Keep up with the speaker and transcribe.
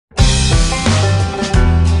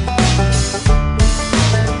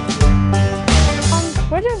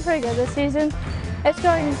season. It's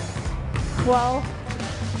going well.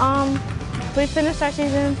 We finished our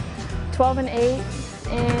season 12-8,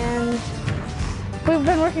 and we've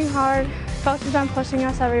been working hard. Coach has been pushing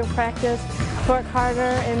us every practice to work harder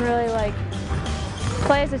and really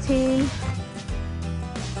play as a team.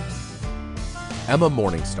 Emma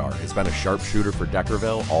Morningstar has been a sharpshooter for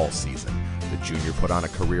Deckerville all season. The junior put on a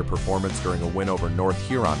career performance during a win over North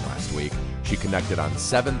Huron last week. She connected on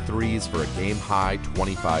 7 threes for a game-high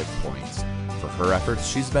 25 points. For her efforts,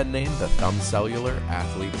 she's been named the Thumb Cellular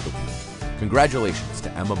Athlete of the Week. Congratulations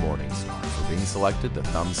to Emma Morningstar for being selected the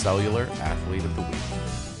Thumb Cellular Athlete of the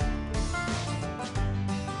Week.